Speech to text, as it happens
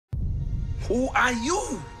Who are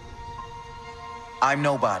you? I'm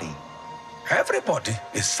nobody. Everybody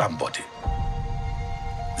is somebody.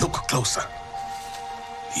 Look closer.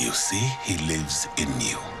 You see, he lives in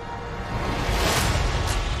you.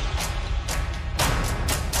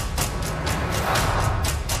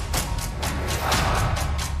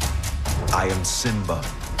 I am Simba,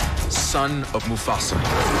 son of Mufasa.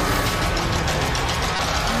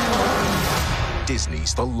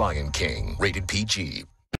 Disney's The Lion King, rated PG.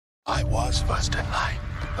 I was first in line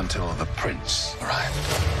until the prince arrived.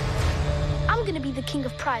 I'm gonna be the king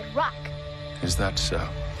of Pride Rock. Is that so?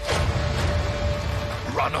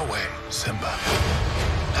 Run away, Simba,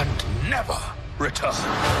 and never return.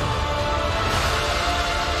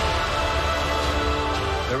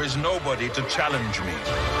 There is nobody to challenge me.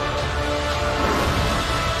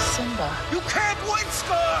 Simba. You can't win,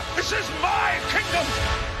 Scar! This is my kingdom!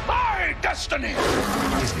 My destiny!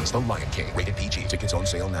 Disney's The Lion King, rated PG. Tickets on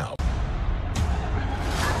sale now.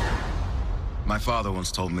 My father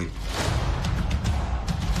once told me,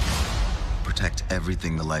 protect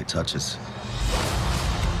everything the light touches.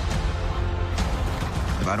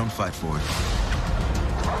 If I don't fight for it,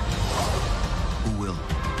 who will?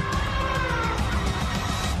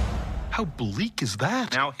 How bleak is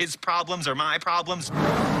that? Now his problems are my problems.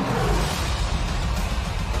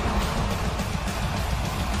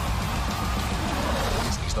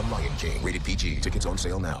 Disney's The Lion King, rated PG. Tickets on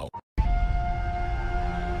sale now.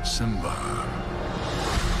 Simba,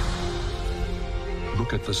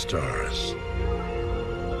 look at the stars.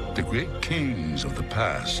 The great kings of the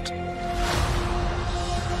past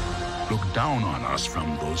look down on us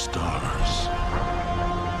from those stars.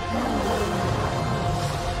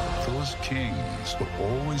 Those kings will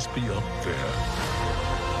always be up there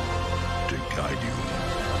to guide you.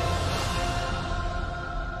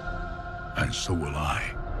 And so will I.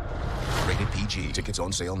 Rated PG. Tickets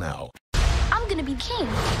on sale now. I'm gonna be king.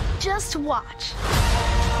 Just watch.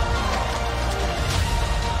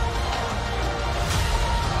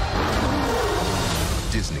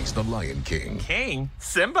 Disney's The Lion King, King?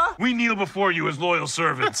 Simba? We kneel before you as loyal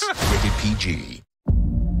servants. rated PG.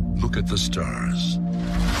 Look at the stars.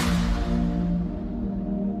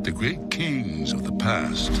 The great kings of the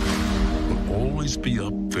past will always be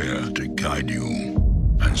up there to guide you.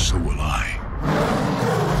 And so will I.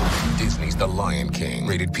 Disney's The Lion King,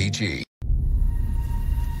 rated PG.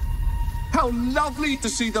 How lovely to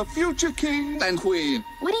see the future king and queen.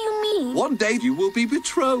 What do you mean? One day you will be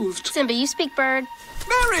betrothed, Simba, you speak bird.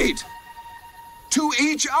 married to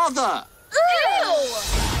each other. Ew!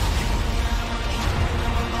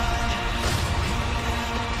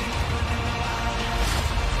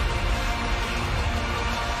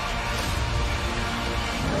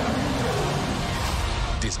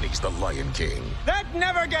 Disney's The Lion King, That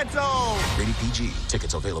never gets old! rated PG.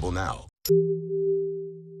 Tickets available now.